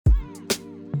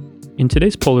In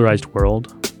today's polarized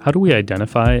world, how do we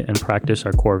identify and practice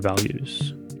our core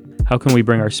values? How can we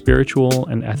bring our spiritual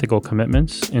and ethical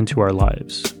commitments into our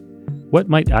lives? What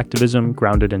might activism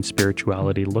grounded in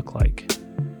spirituality look like?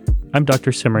 I'm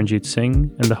Dr. Simranjeet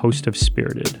Singh and the host of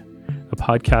Spirited, a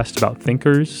podcast about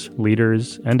thinkers,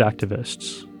 leaders, and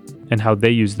activists, and how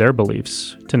they use their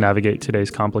beliefs to navigate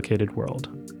today's complicated world.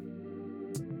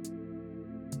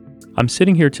 I'm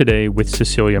sitting here today with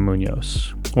Cecilia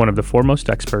Muñoz, one of the foremost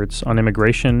experts on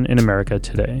immigration in America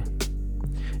today.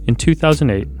 In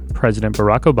 2008, President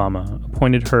Barack Obama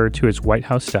appointed her to his White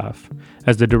House staff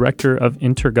as the Director of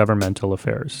Intergovernmental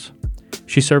Affairs.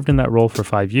 She served in that role for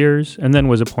 5 years and then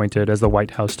was appointed as the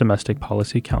White House Domestic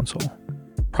Policy Counsel.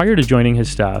 Prior to joining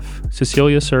his staff,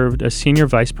 Cecilia served as Senior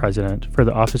Vice President for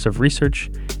the Office of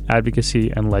Research,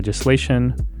 Advocacy, and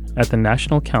Legislation at the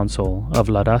National Council of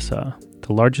La Raza,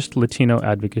 the largest Latino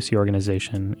advocacy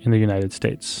organization in the United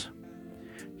States.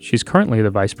 She's currently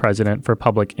the Vice President for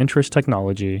Public Interest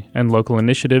Technology and Local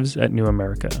Initiatives at New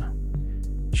America.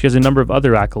 She has a number of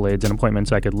other accolades and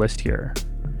appointments I could list here.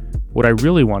 What I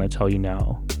really want to tell you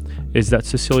now is that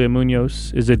Cecilia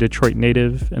Muñoz is a Detroit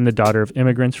native and the daughter of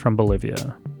immigrants from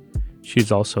Bolivia.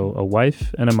 She's also a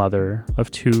wife and a mother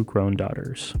of 2 grown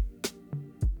daughters.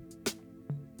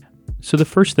 So the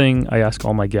first thing I ask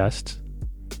all my guests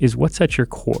is what's at your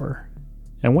core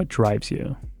and what drives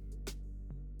you?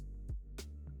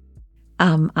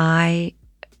 I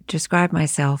describe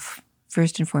myself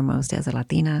first and foremost as a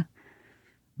Latina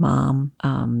mom,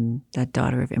 the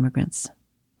daughter of immigrants,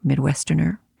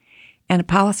 Midwesterner, and a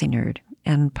policy nerd.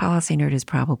 And policy nerd is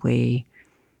probably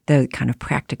the kind of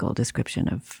practical description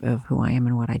of who I am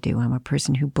and what I do. I'm a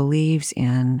person who believes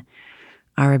in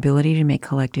our ability to make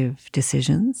collective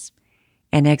decisions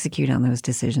and execute on those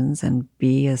decisions and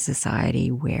be a society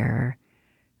where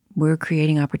we're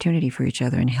creating opportunity for each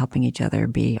other and helping each other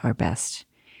be our best.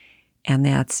 And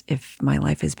that's, if my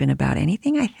life has been about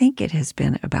anything, I think it has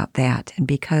been about that. And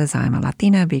because I'm a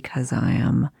Latina, because I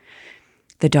am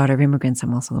the daughter of immigrants,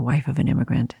 I'm also the wife of an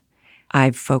immigrant.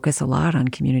 I focus a lot on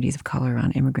communities of color,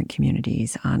 on immigrant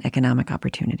communities, on economic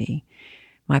opportunity.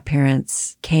 My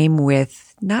parents came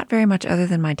with not very much other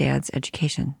than my dad's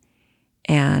education.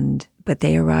 But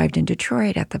they arrived in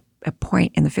Detroit at a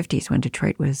point in the 50s when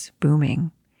Detroit was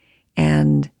booming.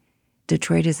 And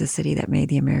Detroit is the city that made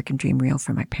the American dream real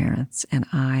for my parents. And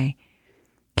I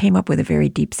came up with a very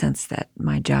deep sense that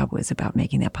my job was about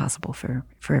making that possible for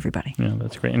everybody. Yeah,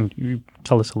 that's great. And you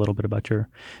tell us a little bit about your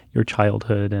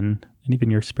childhood and even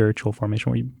your spiritual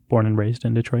formation. Were you born and raised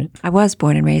in Detroit? I was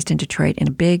born and raised in Detroit in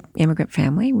a big immigrant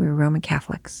family. We were Roman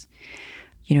Catholics,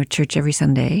 church every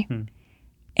Sunday.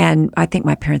 And I think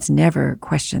my parents never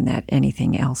questioned that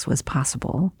anything else was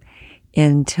possible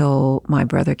until my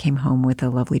brother came home with a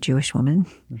lovely Jewish woman.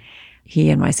 He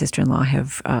and my sister-in-law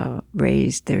have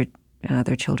raised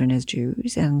their children as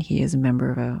Jews, and he is a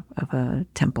member of a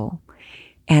temple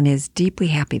and is deeply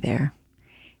happy there,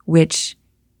 which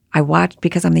I watched,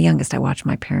 because I'm the youngest, I watched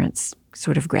my parents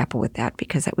sort of grapple with that,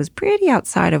 because that was pretty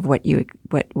outside of what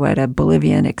a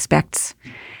Bolivian expects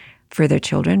for their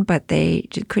children, but they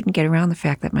just couldn't get around the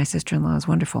fact that my sister-in-law is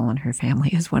wonderful and her family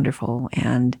is wonderful.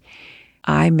 And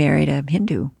I married a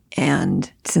Hindu.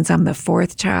 And since I'm the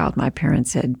 4th child, my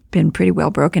parents had been pretty well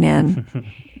broken in.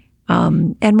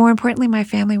 And more importantly, my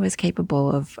family was capable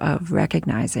of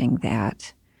recognizing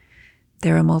that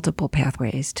there are multiple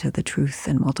pathways to the truth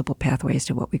and multiple pathways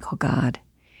to what we call God.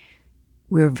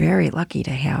 We're very lucky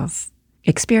to have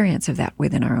experience of that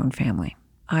within our own family.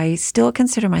 I still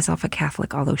consider myself a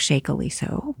Catholic, although shakily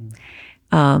so.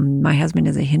 My husband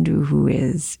is a Hindu who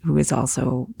is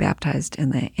also baptized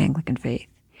in the Anglican faith,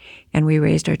 and we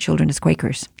raised our children as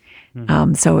Quakers.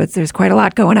 So there's quite a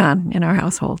lot going on in our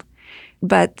household.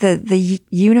 But the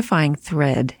unifying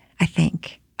thread, I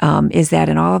think, is that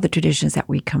in all of the traditions that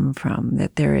we come from,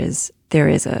 that there is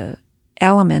a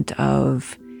element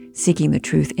of seeking the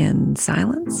truth in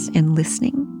silence, in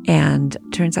listening. And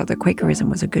it turns out that Quakerism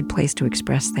was a good place to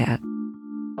express that.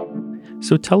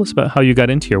 So tell us about how you got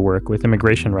into your work with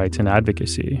immigration rights and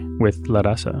advocacy with La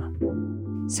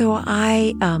Raza. So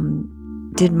I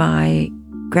did my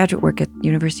graduate work at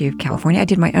University of California. I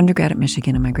did my undergrad at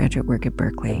Michigan and my graduate work at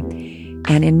Berkeley.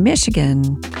 And in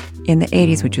Michigan, in the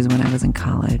 80s, which was when I was in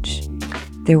college,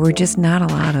 there were just not a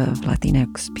lot of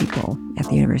Latinx people at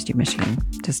the University of Michigan.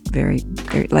 Just very,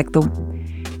 very,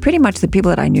 pretty much the people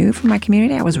that I knew from my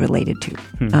community, I was related to.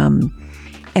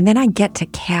 And then I get to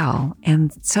Cal,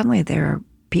 and suddenly there are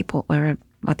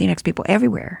Latinx people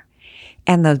everywhere.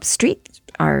 And the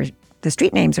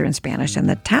street names are in Spanish, and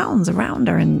the towns around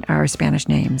are Spanish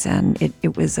names. And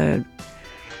it was a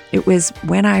It was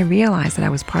when I realized that I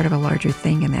was part of a larger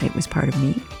thing and that it was part of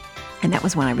me. And that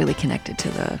was when I really connected to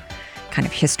the kind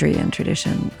of history and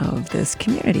tradition of this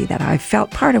community that I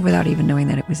felt part of without even knowing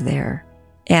that it was there.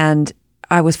 And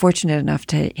I was fortunate enough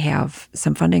to have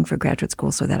some funding for graduate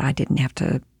school so that I didn't have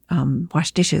to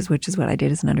wash dishes, which is what I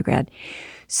did as an undergrad.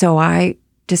 So I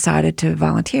decided to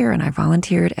volunteer, and I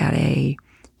volunteered at a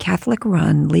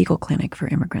Catholic-run legal clinic for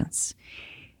immigrants.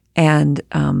 And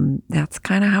that's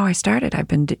kind of how I started. I've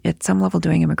been at some level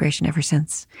doing immigration ever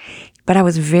since. But I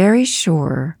was very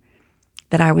sure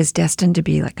that I was destined to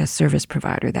be like a service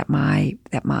provider, that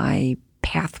my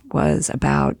path was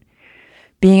about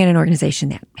being in an organization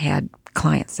that had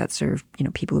clients that served,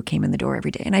 people who came in the door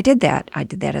every day. And I did that. I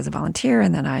did that as a volunteer,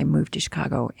 and then I moved to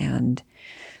Chicago and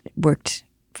worked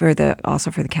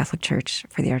also for the Catholic Church,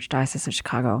 for the Archdiocese of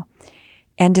Chicago,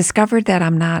 and discovered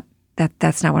that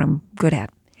that's not what I'm good at.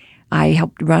 I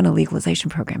helped run a legalization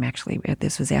program, actually.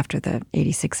 This was after the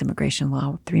 86 immigration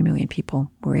law. 3 million people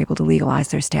were able to legalize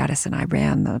their status, and I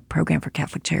ran the program for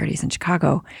Catholic Charities in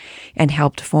Chicago and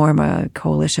helped form a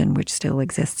coalition which still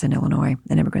exists in Illinois,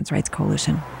 an immigrants' rights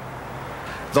coalition.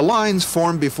 The lines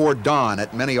form before dawn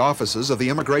at many offices of the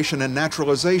Immigration and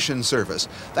Naturalization Service.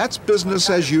 That's business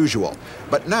as usual.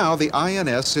 But now the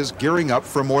INS is gearing up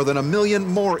for more than 1 million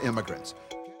more immigrants.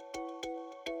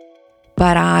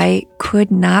 But I could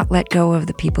not let go of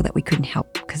the people that we couldn't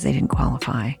help because they didn't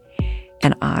qualify.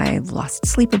 And I lost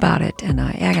sleep about it, and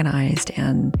I agonized,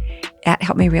 and that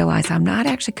helped me realize I'm not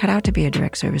actually cut out to be a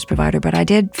direct service provider, but I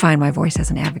did find my voice as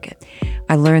an advocate.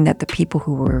 I learned that the people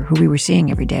who we were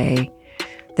seeing every day,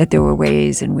 that there were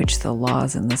ways in which the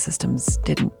laws and the systems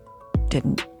didn't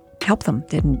help them,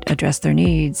 didn't address their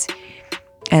needs.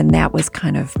 And that was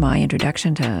kind of my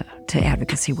introduction to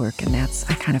advocacy work, and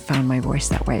I kind of found my voice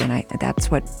that way, and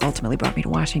that's what ultimately brought me to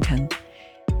Washington.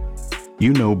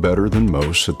 You know better than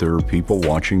most that there are people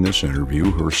watching this interview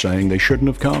who are saying they shouldn't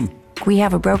have come. We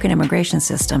have a broken immigration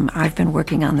system. I've been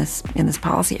working on this in this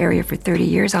policy area for 30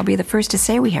 years. I'll be the first to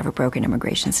say we have a broken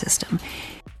immigration system.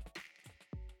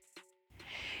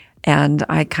 And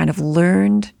I kind of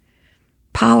learned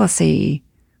policy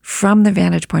from the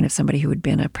vantage point of somebody who had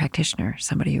been a practitioner,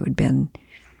 somebody who had been,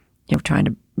 trying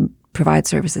to provide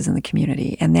services in the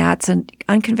community. And that's an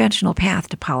unconventional path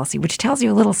to policy, which tells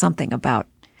you a little something about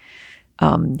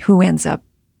who ends up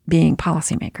being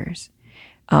policymakers.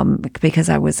 Because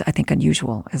I was, I think,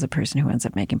 unusual as a person who ends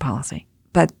up making policy.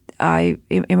 But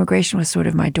immigration was sort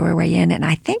of my doorway in. And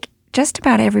I think just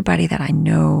about everybody that I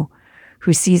know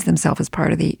who sees themselves as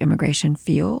part of the immigration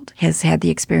field has had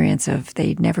the experience of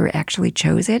they never actually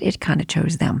chose it. It kind of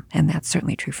chose them. And that's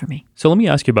certainly true for me. So let me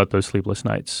ask you about those sleepless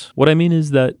nights. What I mean is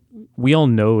that we all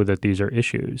know that these are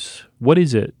issues. What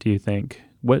is it, do you think?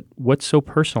 What's so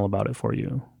personal about it for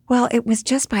you? Well, it was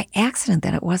just by accident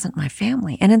that it wasn't my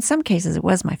family. And in some cases, it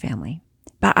was my family.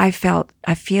 But I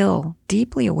feel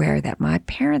deeply aware that my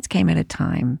parents came at a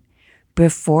time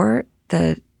before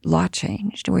the law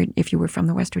changed, where if you were from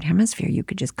the Western Hemisphere, you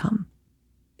could just come.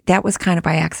 That was kind of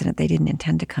by accident. They didn't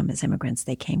intend to come as immigrants.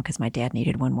 They came because my dad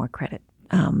needed one more credit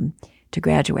to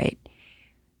graduate.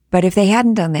 But if they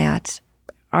hadn't done that,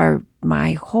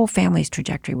 my whole family's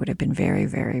trajectory would have been very,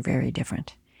 very, very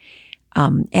different.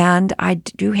 And I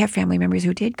do have family members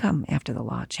who did come after the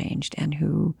law changed and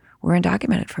who were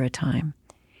undocumented for a time.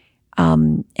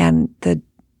 And the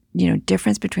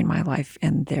difference between my life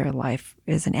and their life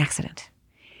is an accident.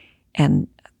 And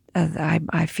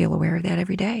I feel aware of that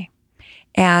every day.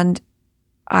 And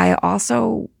I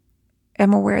also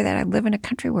am aware that I live in a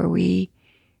country where we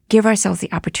give ourselves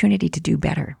the opportunity to do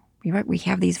better. We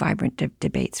have these vibrant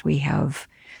debates. We have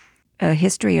a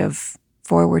history of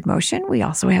forward motion. We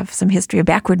also have some history of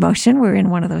backward motion. We're in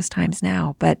one of those times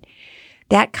now. But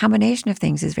that combination of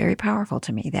things is very powerful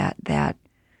to me, that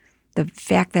the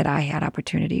fact that I had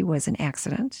opportunity was an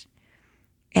accident.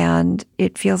 And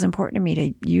it feels important to me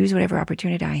to use whatever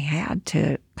opportunity I had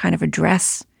to kind of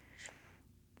address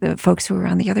the folks who were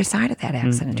on the other side of that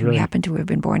accident, who happened to have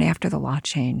been born after the law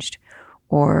changed,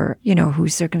 or,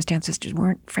 whose circumstances just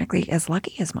weren't, frankly, as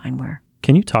lucky as mine were.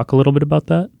 Can you talk a little bit about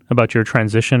that? About your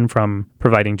transition from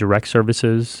providing direct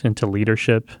services into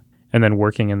leadership and then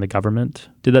working in the government?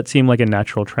 Did that seem like a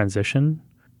natural transition?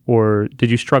 Or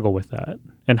did you struggle with that?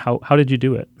 And how did you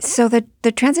do it? So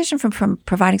the transition from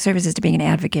providing services to being an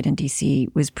advocate in D.C.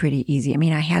 was pretty easy. I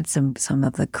mean, I had some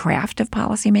of the craft of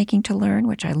policymaking to learn,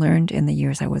 which I learned in the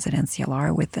years I was at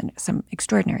NCLR with some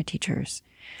extraordinary teachers.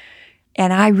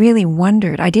 And I really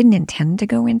wondered, I didn't intend to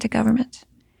go into government.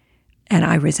 And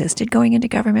I resisted going into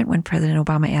government. When President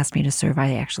Obama asked me to serve,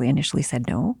 I actually initially said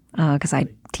no, because I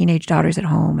had teenage daughters at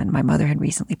home, and my mother had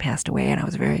recently passed away, and I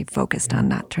was very focused on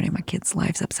not turning my kids'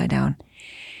 lives upside down.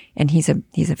 And he's a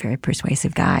very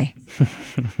persuasive guy.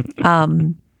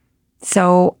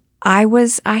 So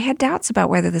I had doubts about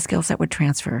whether the skill set would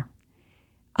transfer.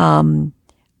 The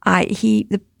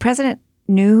president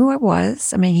knew who I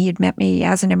was. I mean, he had met me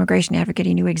as an immigration advocate.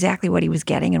 He knew exactly what he was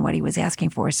getting and what he was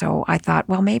asking for. So I thought,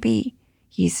 well, maybe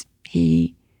he's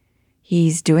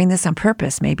doing this on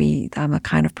purpose. Maybe I'm the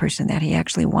kind of person that he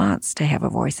actually wants to have a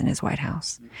voice in his White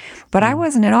House. But I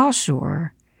wasn't at all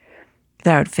sure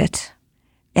that I would fit,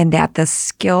 and that the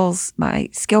skills, my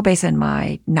skill base and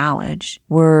my knowledge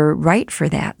were right for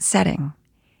that setting.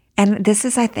 And this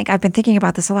is, I think, I've been thinking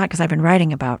about this a lot because I've been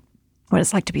writing about what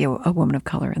it's like to be a woman of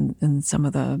color in some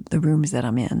of the rooms that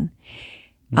I'm in.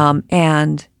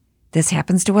 And this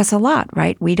happens to us a lot,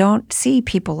 right? We don't see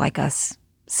people like us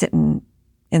sitting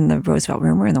in the Roosevelt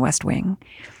Room or in the West Wing.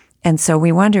 And so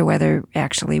we wonder whether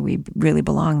actually we really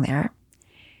belong there.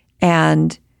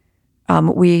 And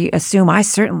I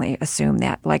certainly assume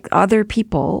that, like other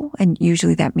people, and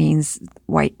usually that means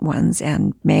white ones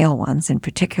and male ones in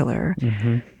particular,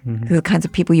 the kinds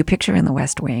of people you picture in the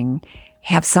West Wing,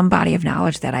 have some body of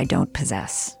knowledge that I don't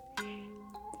possess.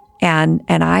 And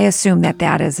I assume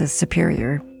that is a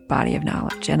superior body of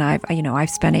knowledge. And I've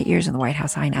spent 8 years in the White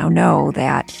House. I now know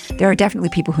that there are definitely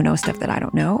people who know stuff that I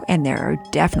don't know, and there are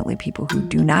definitely people who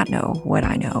do not know what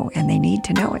I know, and they need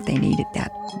to know it. They need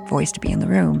that voice to be in the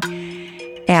room.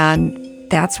 And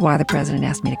that's why the president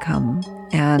asked me to come.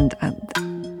 And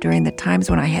during the times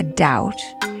when I had doubt,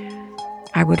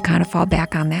 I would kind of fall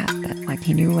back on that like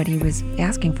he knew what he was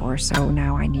asking for. So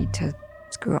now I need to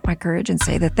screw up my courage and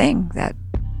say the thing that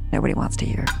nobody wants to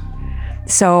hear.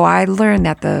 So I learned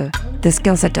that the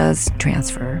skill set does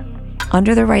transfer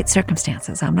under the right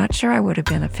circumstances. I'm not sure I would have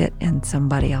been a fit in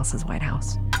somebody else's White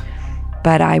House,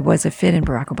 but I was a fit in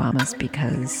Barack Obama's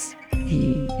because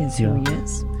he is who he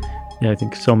is. Yeah, I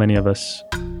think so many of us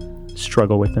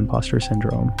struggle with imposter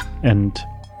syndrome. And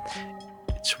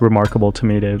it's remarkable to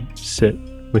me to sit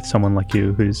with someone like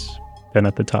you who's been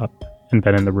at the top and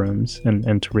been in the rooms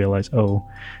and to realize, oh,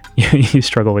 you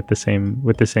struggle with the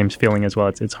same feeling as well.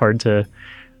 It's hard to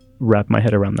wrap my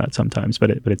head around that sometimes,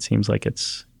 but it seems like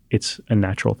it's a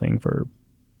natural thing for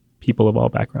people of all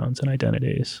backgrounds and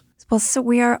identities. Well, so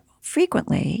we are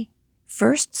frequently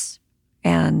firsts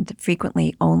and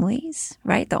frequently onlys,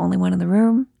 right? The only one in the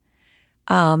room.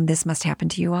 This must happen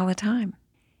to you all the time.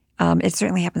 It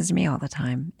certainly happens to me all the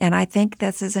time. And I think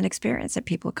this is an experience that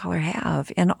people of color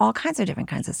have in all kinds of different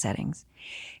kinds of settings.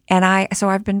 And so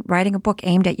I've been writing a book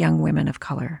aimed at young women of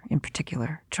color in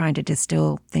particular, trying to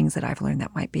distill things that I've learned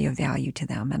that might be of value to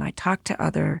them. And I talk to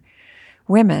other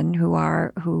women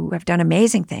who have done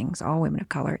amazing things, all women of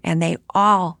color, and they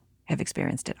all have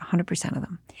experienced it, 100% of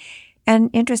them.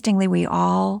 And interestingly, we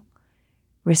all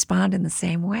respond in the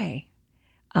same way,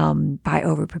 by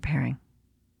over-preparing,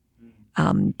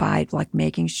 by like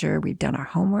making sure we've done our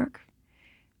homework,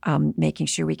 making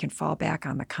sure we can fall back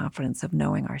on the confidence of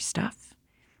knowing our stuff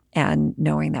and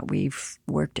knowing that we've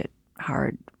worked it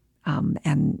hard,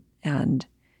 and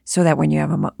so that when you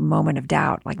have a moment of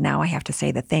doubt, like now I have to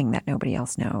say the thing that nobody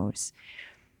else knows,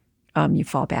 you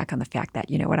fall back on the fact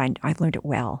that, you know what, I've learned it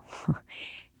well.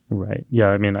 Right. Yeah.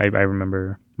 I mean, I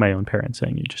remember my own parents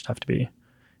saying you just have to be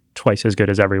twice as good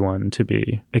as everyone to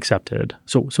be accepted.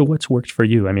 So what's worked for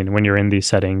you? I mean, when you're in these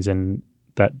settings and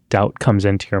that doubt comes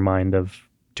into your mind of,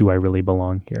 do I really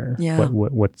belong here? Yeah.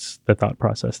 What's the thought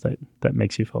process that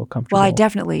makes you feel comfortable? Well, I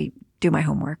definitely do my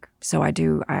homework. So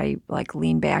I like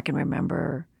lean back and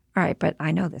remember, all right, but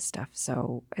I know this stuff.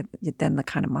 So then the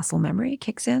kind of muscle memory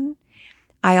kicks in.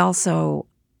 I also,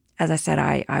 as I said,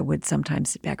 I would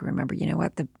sometimes sit back and remember, you know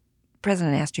what, the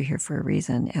president asked you here for a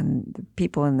reason, and the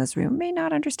people in this room may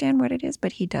not understand what it is,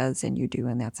 but he does, and you do,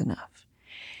 and that's enough.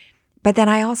 But then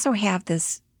I also have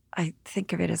this, I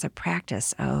think of it as a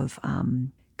practice of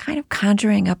kind of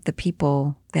conjuring up the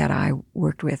people that I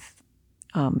worked with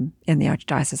in the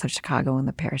Archdiocese of Chicago and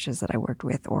the parishes that I worked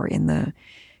with, or in the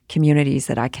communities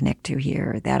that I connect to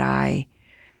here, that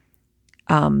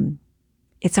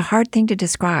it's a hard thing to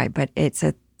describe, but it's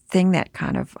a thing that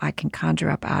kind of I can conjure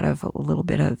up out of a little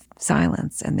bit of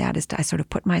silence, and that is I sort of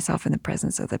put myself in the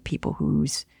presence of the people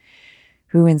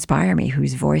who inspire me,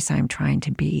 whose voice I'm trying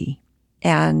to be,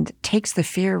 and takes the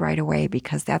fear right away,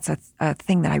 because that's a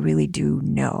thing that I really do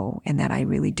know and that I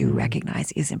really do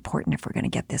recognize is important if we're going to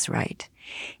get this right.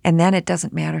 And then it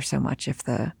doesn't matter so much if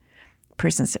the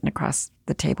person sitting across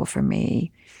the table from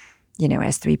me, you know,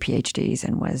 has 3 PhDs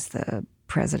and was the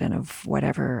president of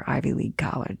whatever Ivy League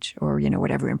college or,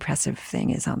 whatever impressive thing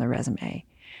is on the resume.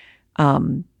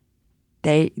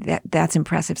 That's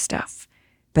impressive stuff.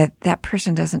 But that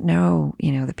person doesn't know,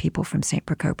 the people from St.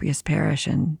 Procopius Parish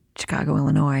in Chicago,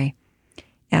 Illinois.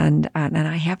 And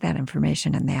I have that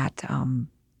information in that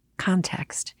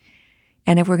context.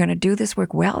 And if we're going to do this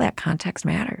work well, that context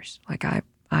matters. Like I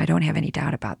don't have any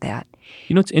doubt about that.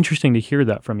 It's interesting to hear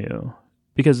that from you,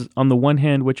 because on the one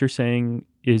hand, what you're saying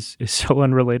is so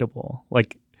unrelatable.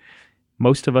 Like,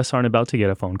 most of us aren't about to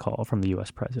get a phone call from the U.S.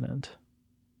 president.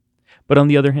 But on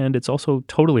the other hand, it's also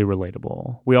totally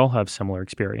relatable. We all have similar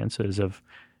experiences of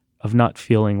not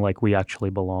feeling like we actually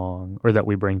belong or that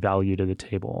we bring value to the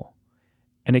table.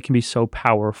 And it can be so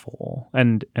powerful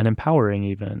and empowering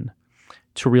even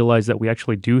to realize that we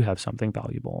actually do have something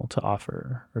valuable to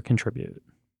offer or contribute.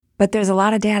 But there's a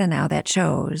lot of data now that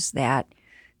shows that,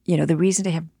 the reason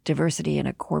to have diversity in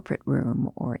a corporate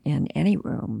room or in any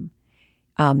room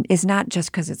is not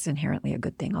just because it's inherently a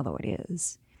good thing, although it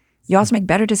is. You also make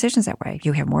better decisions that way.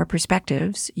 You have more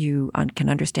perspectives. You can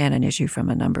understand an issue from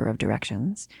a number of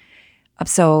directions.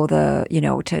 So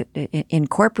in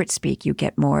corporate speak, you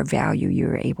get more value.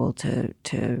 You're able to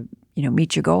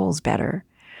meet your goals better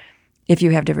if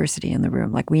you have diversity in the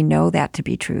room. Like, we know that to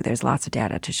be true. There's lots of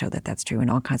data to show that that's true in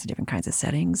all kinds of different kinds of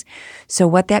settings. So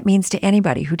what that means to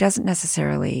anybody who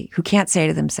can't say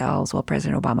to themselves, well,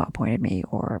 President Obama appointed me,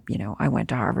 or, I went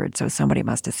to Harvard, so somebody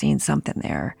must have seen something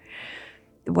there.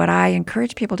 What I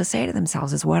encourage people to say to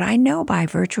themselves is what I know by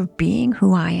virtue of being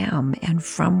who I am and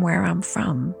from where I'm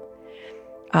from.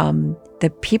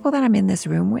 The people that I'm in this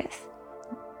room with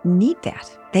need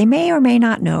that. They may or may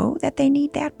not know that they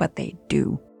need that, but they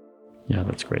do. Yeah,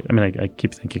 that's great. I mean, I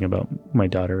keep thinking about my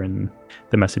daughter and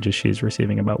the messages she's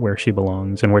receiving about where she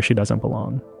belongs and where she doesn't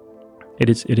belong. It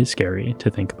is scary to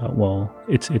think about, well,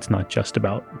 it's not just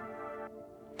about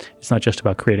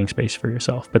creating space for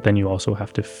yourself, but then you also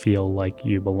have to feel like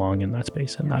you belong in that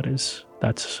space, and that's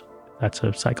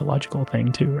a psychological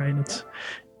thing too, right? It's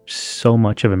so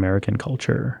much of American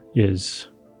culture is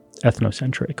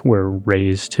ethnocentric. We're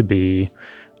raised to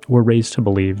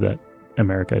believe that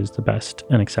America is the best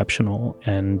and exceptional,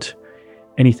 and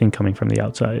anything coming from the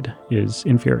outside is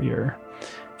inferior.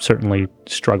 Certainly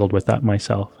struggled with that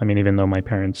myself. I mean, even though my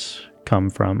parents are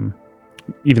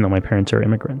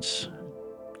immigrants,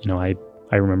 I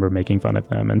remember making fun of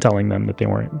them and telling them that they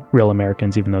weren't real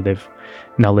Americans, even though they've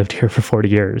now lived here for 40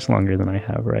 years, longer than I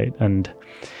have, right? And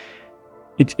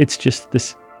it's just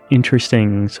this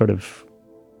interesting sort of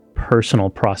personal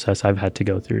process I've had to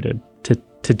go through to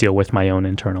deal with my own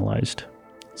internalized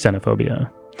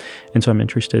xenophobia. And so I'm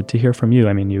interested to hear from you.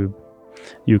 I mean, you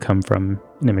come from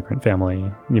an immigrant family,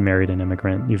 you married an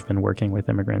immigrant, you've been working with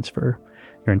immigrants for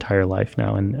your entire life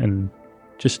now, and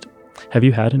just, have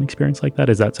you had an experience like that?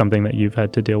 Is that something that you've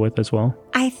had to deal with as well?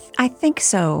 I think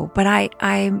so, but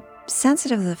I'm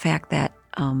sensitive to the fact that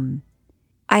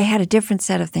I had a different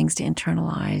set of things to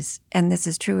internalize, and this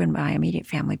is true in my immediate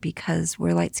family because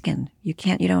we're light-skinned.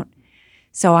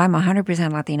 So I'm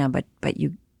 100% Latina, but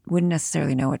you wouldn't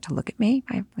necessarily know it to look at me.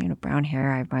 I have brown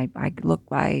hair.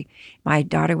 My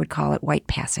daughter would call it white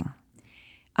passing.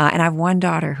 And I have one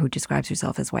daughter who describes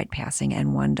herself as white passing,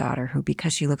 and one daughter who,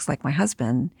 because she looks like my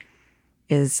husband,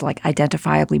 is like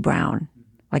identifiably brown.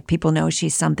 Like, people know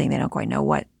she's something. They don't quite know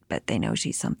what, but they know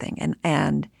she's something.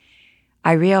 And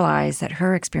I realize that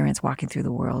her experience walking through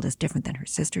the world is different than her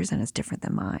sister's and is different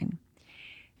than mine.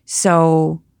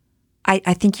 So I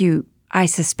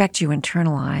suspect you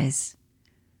internalize.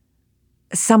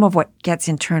 Some of what gets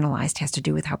internalized has to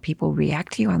do with how people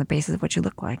react to you on the basis of what you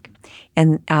look like.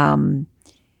 And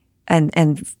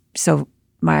so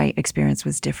my experience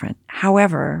was different.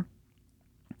 However,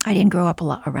 I didn't grow up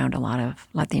around a lot of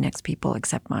Latinx people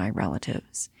except my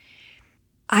relatives.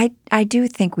 I do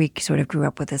think we sort of grew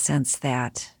up with a sense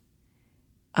that,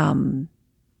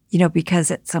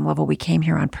 because at some level we came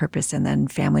here on purpose and then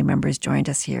family members joined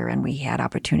us here and we had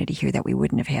opportunity here that we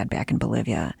wouldn't have had back in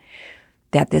Bolivia,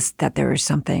 that there is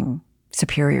something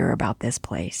superior about this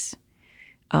place,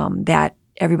 that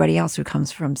everybody else who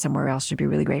comes from somewhere else should be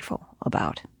really grateful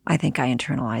about. I think I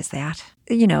internalized that.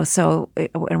 So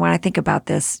when I think about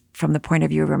this from the point of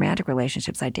view of romantic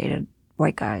relationships, I dated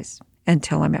white guys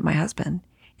until I met my husband.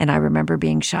 And I remember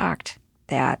being shocked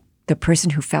that the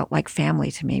person who felt like family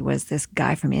to me was this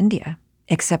guy from India,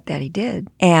 except that he did.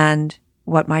 And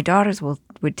what my daughters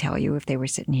would tell you if they were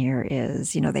sitting here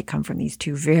is, they come from these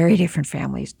two very different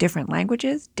families, different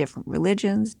languages, different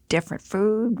religions, different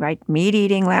food, right?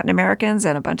 Meat-eating Latin Americans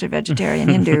and a bunch of vegetarian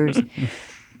Hindus.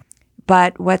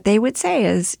 But what they would say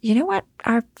is, you know what?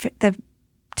 The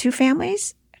two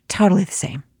families, totally the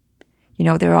same.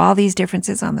 there are all these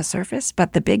differences on the surface,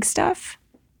 but the big stuff,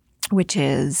 which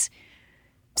is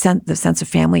the sense of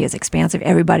family is expansive.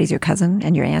 Everybody's your cousin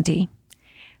and your auntie.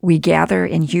 We gather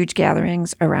in huge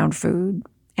gatherings around food,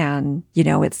 and,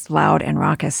 it's loud and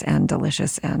raucous and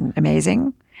delicious and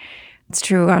amazing. It's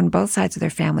true on both sides of their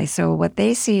family. So what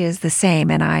they see is the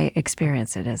same, and I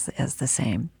experience it as the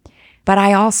same. But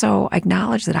I also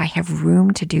acknowledge that I have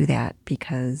room to do that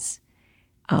because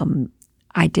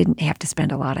I didn't have to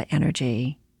spend a lot of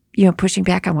energy, pushing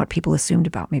back on what people assumed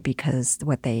about me because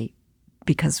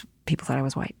people thought I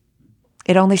was white.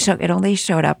 It only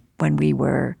showed up when we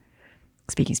were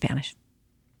speaking Spanish,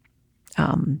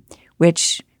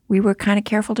 which we were kind of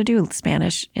careful to do.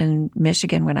 Spanish in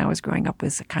Michigan when I was growing up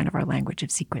was kind of our language of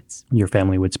secrets. Your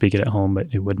family would speak it at home, but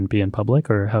it wouldn't be in public,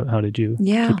 or how did you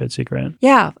keep it secret?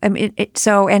 Yeah, I mean,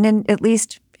 at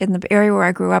least in the area where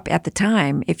I grew up at the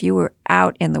time, if you were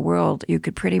out in the world, you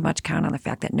could pretty much count on the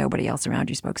fact that nobody else around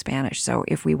you spoke Spanish. So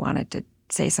if we wanted to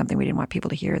say something we didn't want people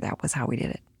to hear, that was how we did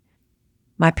it.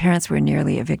 My parents were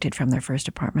nearly evicted from their first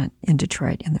apartment in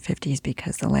Detroit in the 50s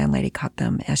because the landlady caught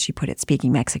them, as she put it,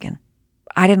 speaking Mexican.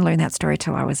 I didn't learn that story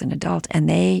till I was an adult, and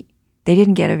they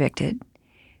didn't get evicted,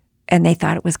 and they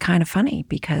thought it was kind of funny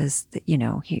because,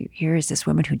 here is this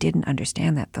woman who didn't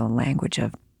understand that the language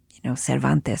of,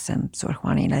 Cervantes and Sor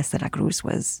Juana Inés de la Cruz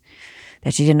was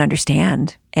that she didn't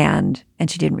understand, and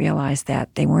she didn't realize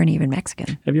that they weren't even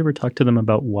Mexican. Have you ever talked to them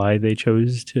about why they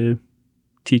chose to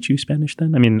teach you Spanish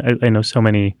then? I mean, I know so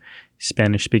many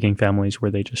Spanish-speaking families where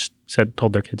they just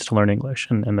told their kids to learn English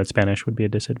and that Spanish would be a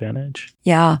disadvantage.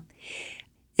 Yeah.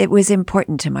 It was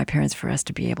important to my parents for us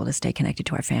to be able to stay connected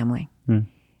to our family.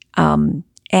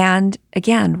 And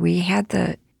again, we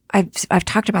had I've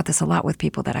talked about this a lot with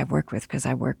people that I've worked with because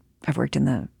I've worked in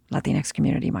the Latinx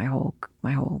community my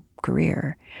whole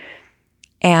career.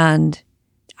 And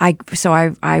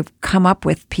I've come up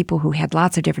with people who had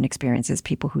lots of different experiences,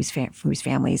 people whose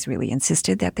families really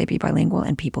insisted that they be bilingual,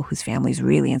 and people whose families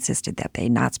really insisted that they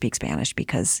not speak Spanish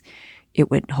because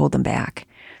it would hold them back.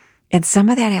 And some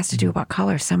of that has to do about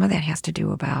color. Some of that has to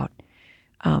do about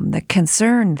the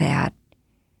concern that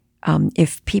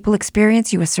if people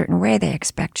experience you a certain way, they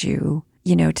expect you,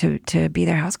 to be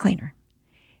their house cleaner.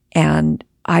 And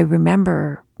I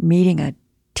remember meeting a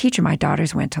teacher. My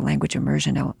daughters went to language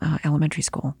immersion elementary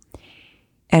school.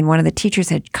 And one of the teachers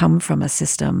had come from a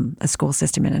school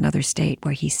system in another state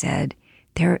where he said,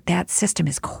 that system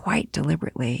is quite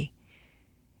deliberately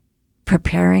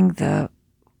preparing the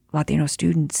Latino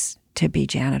students to be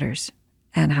janitors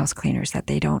and house cleaners, that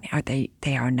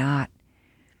they are not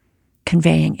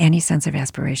conveying any sense of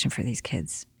aspiration for these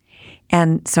kids.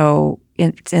 And so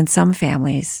in some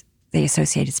families, they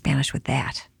associated Spanish with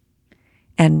that.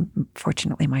 And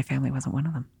fortunately, my family wasn't one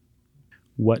of them.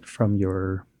 What from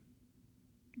your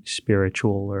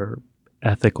spiritual or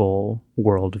ethical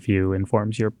worldview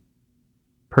informs your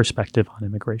perspective on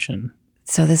immigration?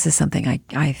 So this is something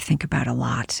I think about a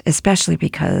lot, especially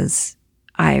because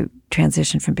I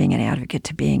transitioned from being an advocate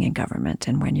to being in government.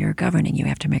 And when you're governing, you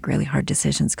have to make really hard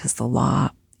decisions because the law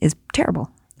is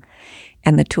terrible.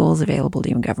 And the tools available to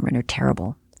you in government are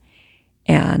terrible.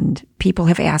 And people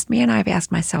have asked me, and I've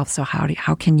asked myself, so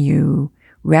how can you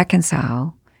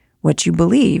reconcile what you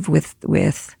believe with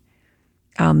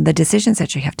the decisions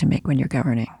that you have to make when you're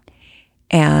governing?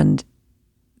 And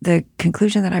the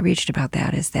conclusion that I reached about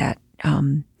that is that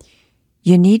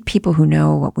you need people who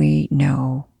know what we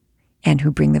know and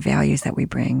who bring the values that we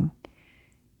bring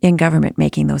in government,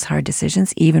 making those hard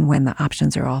decisions, even when the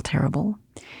options are all terrible.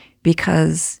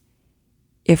 Because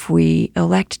if we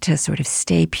elect to sort of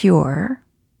stay pure,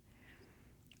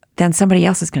 then somebody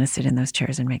else is going to sit in those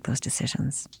chairs and make those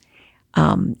decisions.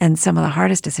 And some of the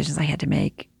hardest decisions I had to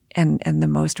make, and the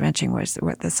most wrenching, was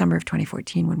the summer of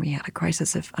 2014 when we had a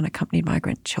crisis of unaccompanied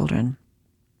migrant children.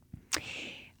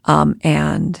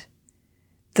 And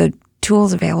the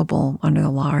tools available under the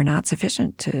law are not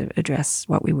sufficient to address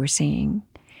what we were seeing.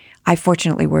 I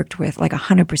fortunately worked with,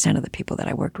 100% of the people that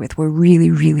I worked with were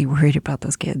really, really worried about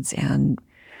those kids. And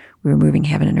we were moving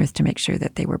heaven and earth to make sure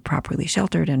that they were properly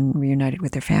sheltered and reunited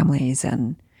with their families.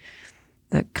 And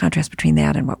the contrast between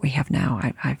that and what we have now,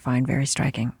 I find very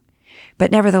striking.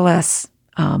 But nevertheless,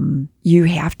 you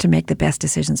have to make the best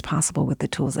decisions possible with the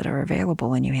tools that are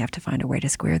available. And you have to find a way to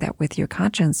square that with your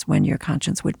conscience when your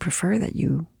conscience would prefer that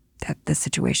the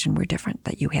situation were different,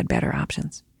 that you had better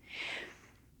options.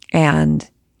 And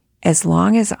as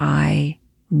long as I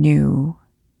knew,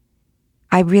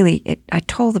 I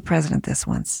told the president this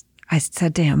once. I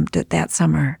said to him that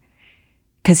summer,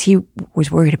 because he was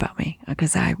worried about me,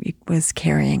 because I was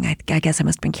carrying, I guess I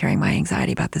must have been carrying my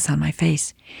anxiety about this on my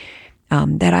face.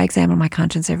 that I examine my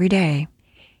conscience every day,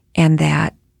 and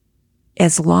that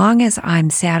as long as I'm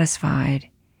satisfied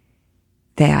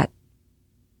that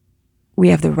we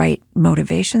have the right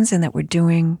motivations and that we're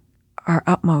doing our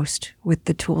utmost with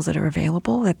the tools that are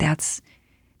available, that's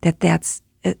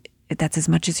as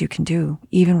much as you can do,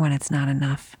 even when it's not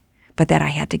enough. But that I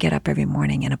had to get up every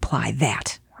morning and apply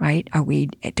that, right? Are we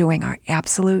doing our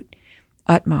absolute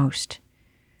utmost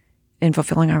in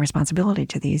fulfilling our responsibility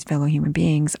to these fellow human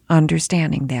beings,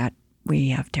 understanding that we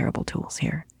have terrible tools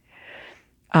here?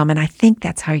 And I think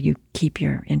that's how you keep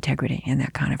your integrity in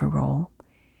that kind of a role.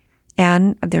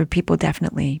 And there are people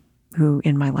definitely who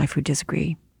in my life who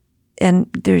disagree. And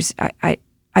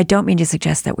I don't mean to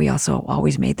suggest that we also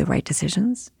always made the right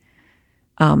decisions,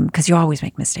 because you always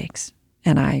make mistakes,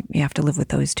 and you have to live with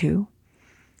those too.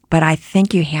 But I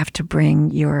think you have to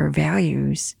bring your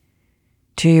values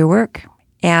to your work.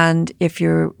 And if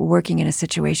you're working in a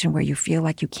situation where you feel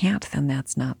like you can't, then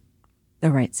that's not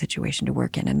the right situation to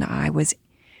work in. And I was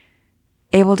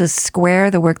able to square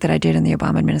the work that I did in the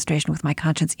Obama administration with my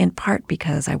conscience, in part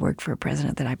because I worked for a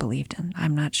president that I believed in.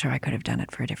 I'm not sure I could have done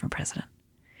it for a different president.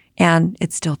 And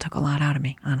it still took a lot out of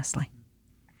me, honestly.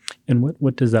 And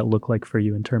what does that look like for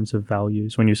you in terms of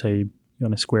values? When you say you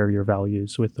want to square your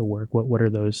values with the work, what are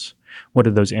those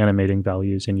animating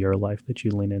values in your life that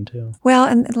you lean into? Well,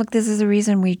 and look, this is the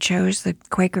reason we chose the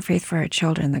Quaker faith for our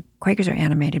children. The Quakers are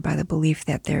animated by the belief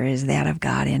that there is that of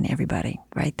God in everybody,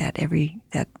 right? That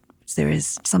there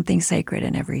is something sacred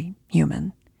in every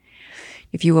human.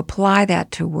 If you apply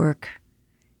that to work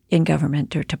in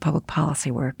government or to public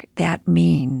policy work, that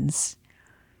means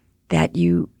that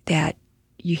you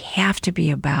have to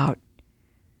be about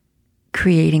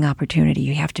creating opportunity.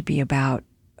 You have to be about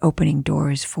opening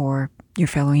doors for your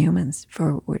fellow humans,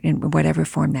 in whatever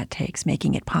form that takes,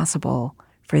 making it possible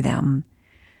for them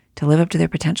to live up to their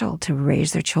potential, to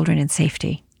raise their children in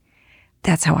safety.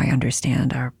 That's how I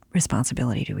understand our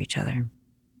responsibility to each other.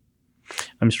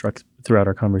 I'm struck throughout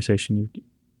our conversation,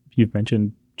 you've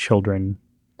mentioned children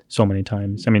so many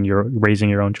times. I mean, you're raising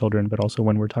your own children, but also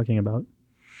when we're talking about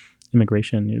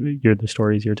immigration, the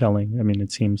stories you're telling. I mean,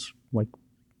 it seems like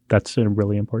that's a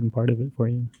really important part of it for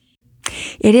you.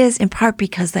 It is, in part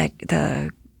because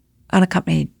the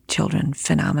unaccompanied children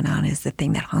phenomenon is the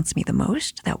thing that haunts me the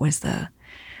most. That was the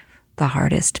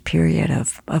hardest period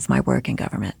of my work in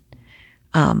government.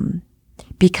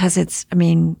 Because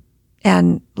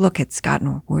and look, it's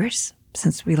gotten worse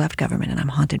since we left government, and I'm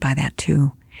haunted by that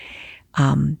too.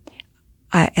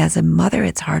 As a mother,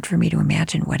 it's hard for me to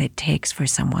imagine what it takes for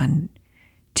someone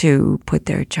to put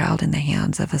their child in the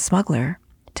hands of a smuggler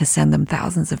to send them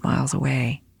thousands of miles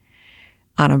away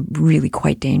on a really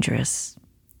quite dangerous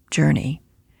journey.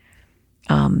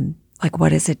 What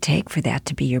does it take for that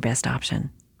to be your best option?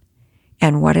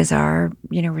 And what is our,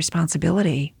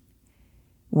 responsibility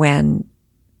when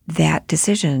that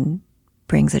decision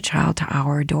brings a child to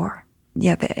our door?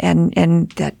 Yeah, and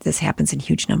that this happens in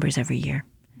huge numbers every year.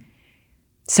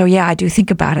 So yeah, I do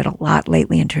think about it a lot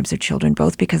lately in terms of children,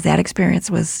 both because that experience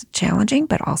was challenging,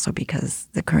 but also because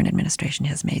the current administration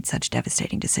has made such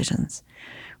devastating decisions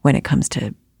when it comes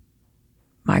to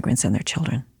migrants and their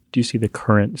children. Do you see the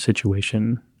current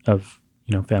situation of,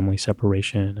 family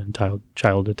separation and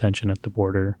child detention at the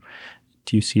border?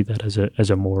 Do you see that as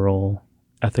a moral,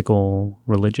 ethical,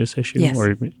 religious issue? Yes.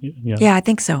 Or, Yeah, I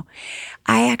think so.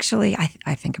 I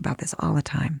think about this all the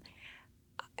time.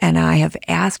 And I have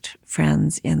asked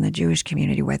friends in the Jewish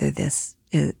community whether this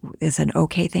is an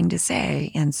okay thing to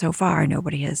say. And so far,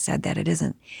 nobody has said that it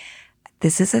isn't.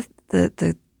 This is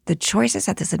the choices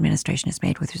that this administration has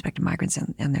made with respect to migrants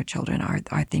and their children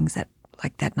are things that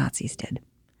Nazis did.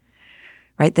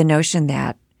 Right? The notion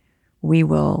that we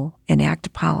will enact a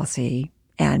policy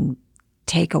and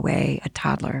take away a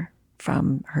toddler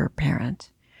from her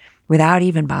parent without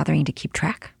even bothering to keep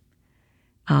track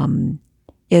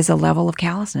is a level of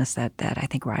callousness that I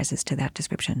think rises to that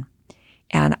description.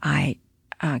 And I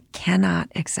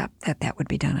cannot accept that would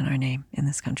be done in our name in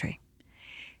this country.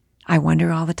 I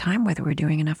wonder all the time whether we're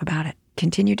doing enough about it.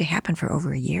 Continued to happen for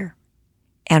over a year.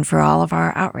 And for all of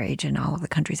our outrage and all of the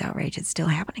country's outrage, it's still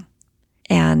happening.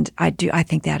 And I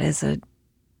think that is an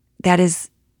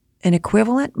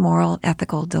equivalent moral,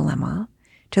 ethical dilemma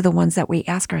to the ones that we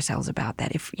ask ourselves about,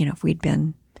 that if we'd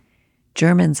been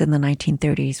Germans in the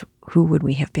 1930s, who would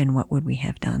we have been? What would we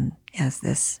have done as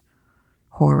this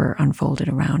horror unfolded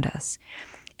around us?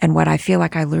 And what I feel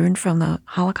like I learned from the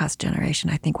Holocaust generation,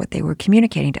 I think what they were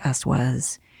communicating to us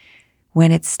was,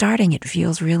 when it's starting, it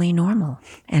feels really normal.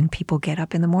 And people get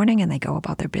up in the morning and they go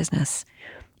about their business,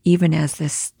 even as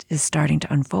this is starting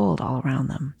to unfold all around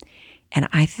them. And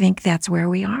I think that's where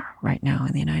we are right now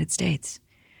in the United States.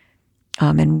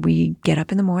 And we get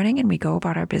up in the morning and we go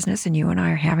about our business, and you and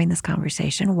I are having this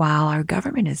conversation while our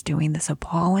government is doing this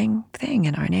appalling thing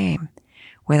in our name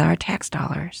with our tax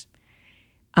dollars.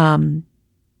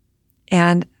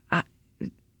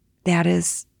 That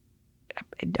is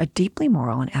a deeply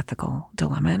moral and ethical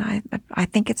dilemma, and I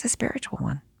think it's a spiritual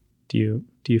one. Do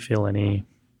you feel any,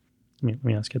 let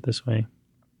me ask it this way.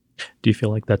 Do you feel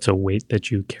like that's a weight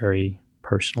that you carry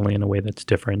personally in a way that's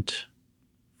different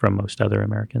from most other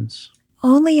Americans?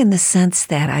 Only in the sense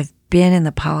that I've been in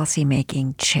the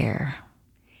policymaking chair,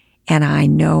 and I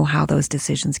know how those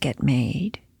decisions get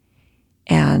made,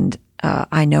 and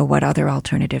I know what other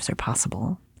alternatives are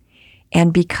possible.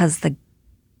 And because the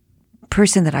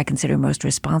person that I consider most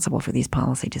responsible for these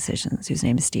policy decisions, whose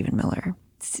name is Stephen Miller,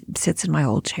 sits in my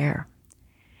old chair.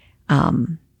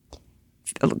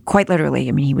 Quite literally,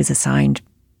 I mean, he was assigned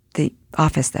the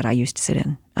office that I used to sit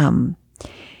in.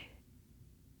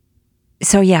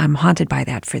 So yeah, I'm haunted by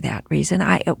that for that reason.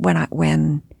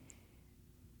 When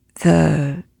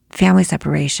the family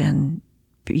separation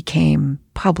became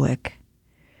public,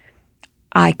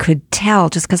 I could tell,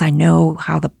 just because I know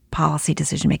how the policy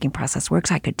decision-making process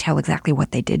works, I could tell exactly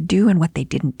what they did do and what they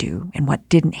didn't do and what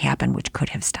didn't happen, which could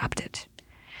have stopped it.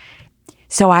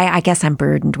 So I guess I'm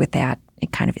burdened with that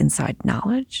kind of inside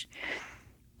knowledge.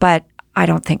 But I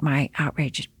don't think my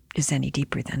outrage is any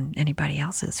deeper than anybody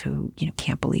else's who,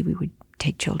 can't believe we would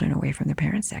take children away from their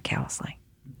parents that callously.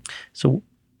 So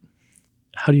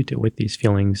how do you deal with these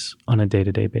feelings on a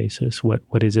day-to-day basis?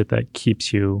 What is it that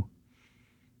keeps you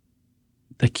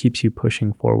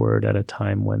pushing forward at a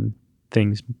time when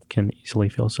things can easily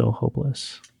feel so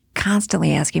hopeless?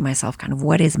 Constantly asking myself kind of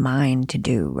what is mine to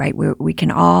do, right? We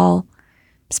can all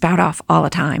spout off all the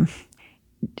time,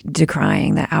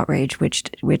 decrying the outrage,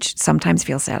 which sometimes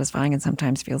feels satisfying and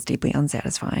sometimes feels deeply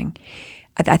unsatisfying.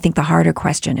 I think the harder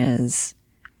question is,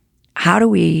 how do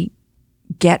we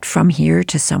get from here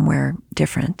to somewhere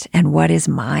different? And what is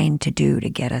mine to do to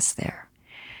get us there?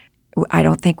 I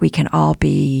don't think we can all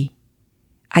be,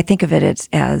 I think of it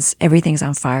as everything's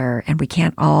on fire and we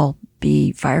can't all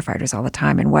be firefighters all the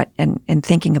time. And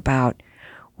thinking about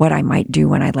what I might do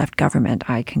when I left government,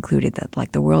 I concluded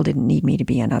that the world didn't need me to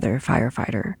be another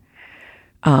firefighter.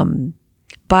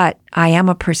 But I am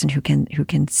a person who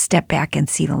can step back and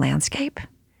see the landscape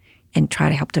and try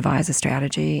to help devise a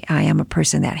strategy. I am a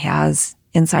person that has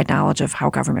inside knowledge of how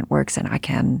government works, and I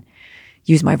can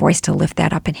use my voice to lift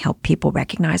that up and help people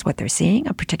recognize what they're seeing,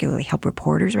 and particularly help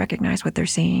reporters recognize what they're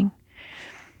seeing.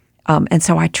 And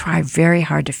so I try very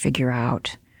hard to figure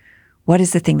out what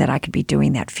is the thing that I could be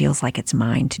doing that feels like it's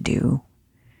mine to do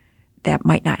that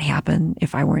might not happen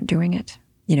if I weren't doing it.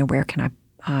 Where can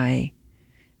I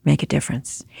make a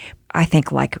difference? I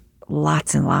think like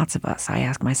lots and lots of us, I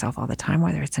ask myself all the time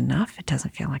whether it's enough. It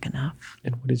doesn't feel like enough.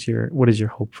 And what is your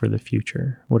hope for the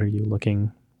future? What are you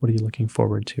looking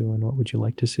forward to, and what would you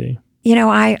like to see?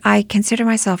 I consider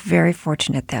myself very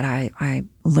fortunate that I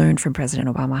learned from President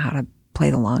Obama how to play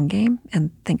the long game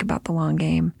and think about the long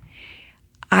game.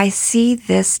 I see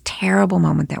this terrible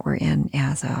moment that we're in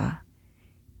as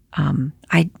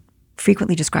I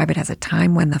frequently describe it as a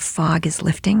time when the fog is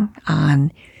lifting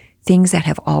on things that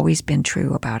have always been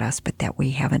true about us, but that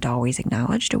we haven't always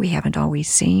acknowledged or we haven't always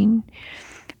seen.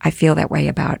 I feel that way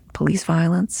about police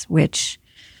violence, which,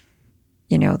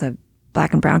 the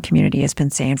Black and brown community has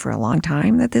been saying for a long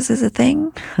time that this is a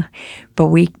thing, but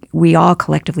we all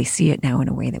collectively see it now in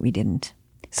a way that we didn't.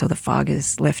 So the fog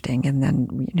is lifting, and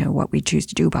then, what we choose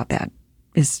to do about that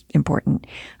is important.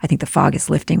 I think the fog is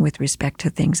lifting with respect to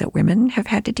things that women have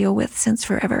had to deal with since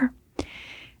forever,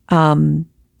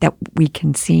 that we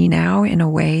can see now in a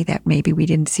way that maybe we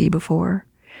didn't see before.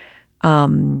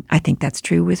 I think that's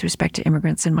true with respect to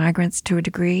immigrants and migrants to a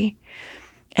degree.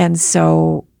 And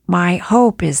so my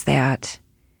hope is that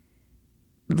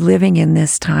living in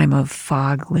this time of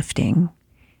fog lifting,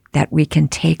 that we can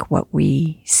take what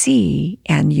we see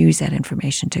and use that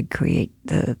information to create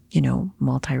the,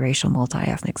 multiracial,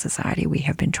 multi-ethnic society we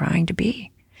have been trying to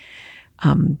be.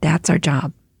 That's our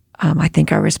job. I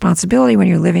think our responsibility when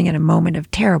you're living in a moment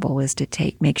of terrible is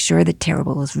to make sure that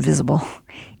terrible is visible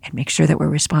and make sure that we're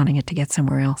responding it to get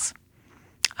somewhere else.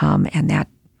 And that,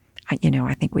 I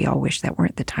think we all wish that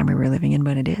weren't the time we were living in,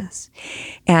 but it is.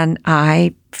 And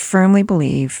I firmly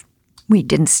believe we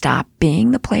didn't stop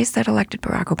being the place that elected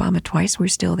Barack Obama twice. We're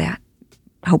still that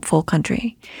hopeful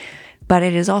country. But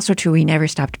it is also true we never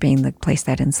stopped being the place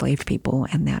that enslaved people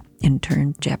and that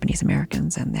interned Japanese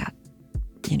Americans and that,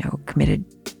 committed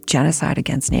genocide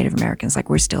against Native Americans.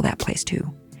 We're still that place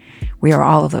too. We are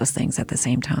all of those things at the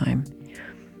same time.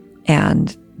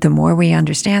 And the more we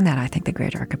understand that, I think the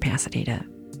greater our capacity to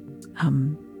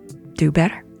do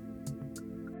better.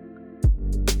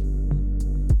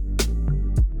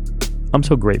 I'm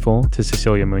so grateful to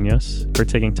Cecilia Muñoz for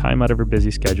taking time out of her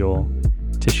busy schedule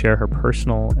to share her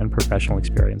personal and professional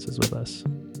experiences with us.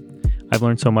 I've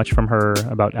learned so much from her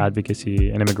about advocacy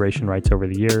and immigration rights over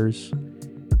the years,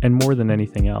 and more than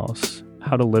anything else,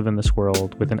 how to live in this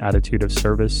world with an attitude of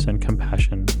service and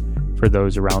compassion for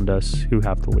those around us who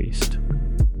have the least.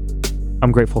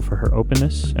 I'm grateful for her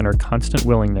openness and her constant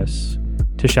willingness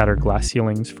to shatter glass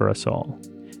ceilings for us all,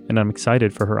 and I'm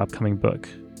excited for her upcoming book,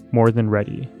 More Than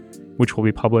Ready, which will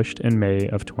be published in May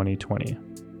of 2020.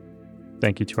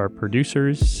 Thank you to our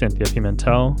producers, Cynthia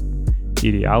Pimentel,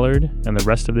 Edie Allard, and the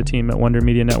rest of the team at Wonder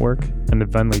Media Network, and the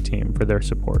Venley team for their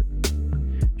support.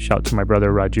 Shout to my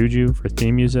brother Rajuju for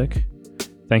theme music.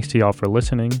 Thanks to y'all for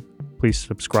listening. Please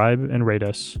subscribe and rate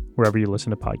us wherever you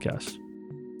listen to podcasts.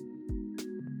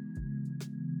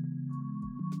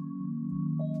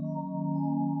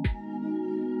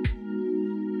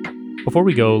 Before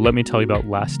we go, let me tell you about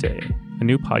Last Day, a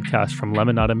new podcast from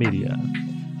Lemonada Media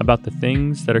about the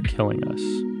things that are killing us.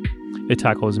 It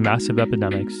tackles massive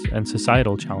epidemics and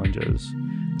societal challenges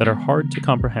that are hard to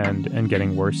comprehend and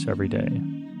getting worse every day.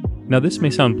 Now, this may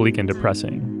sound bleak and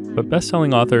depressing, but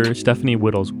best-selling author Stephanie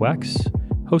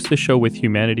Wittels-Wex hosts the show with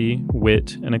humanity,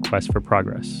 wit, and a quest for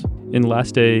progress. In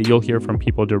Last Day, you'll hear from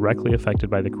people directly affected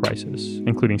by the crisis,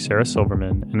 including Sarah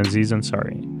Silverman and Aziz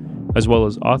Ansari, as well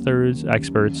as authors,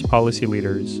 experts, policy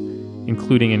leaders,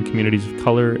 including in communities of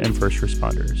color and first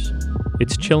responders.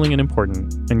 It's chilling and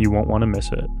important, and you won't want to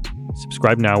miss it.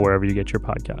 Subscribe now wherever you get your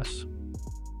podcasts.